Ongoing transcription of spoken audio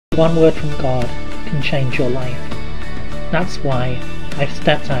One word from God can change your life. That's why I've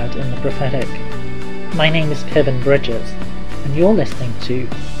stepped out in the prophetic. My name is Kevin Bridges, and you're listening to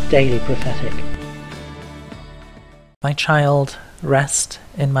Daily Prophetic. My child, rest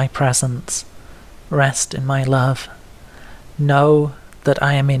in my presence, rest in my love. Know that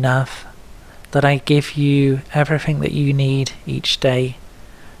I am enough, that I give you everything that you need each day.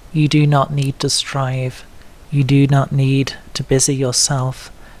 You do not need to strive. You do not need to busy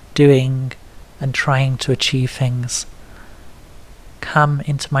yourself doing and trying to achieve things. Come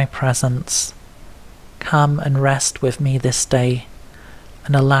into my presence. Come and rest with me this day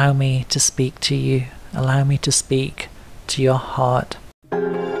and allow me to speak to you. Allow me to speak to your heart.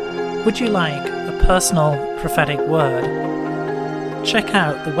 Would you like a personal prophetic word? Check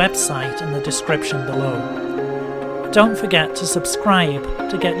out the website in the description below. Don't forget to subscribe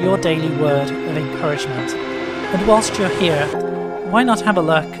to get your daily word of encouragement. And whilst you're here, why not have a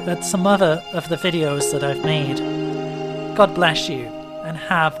look at some other of the videos that I've made? God bless you and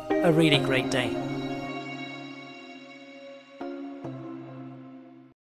have a really great day.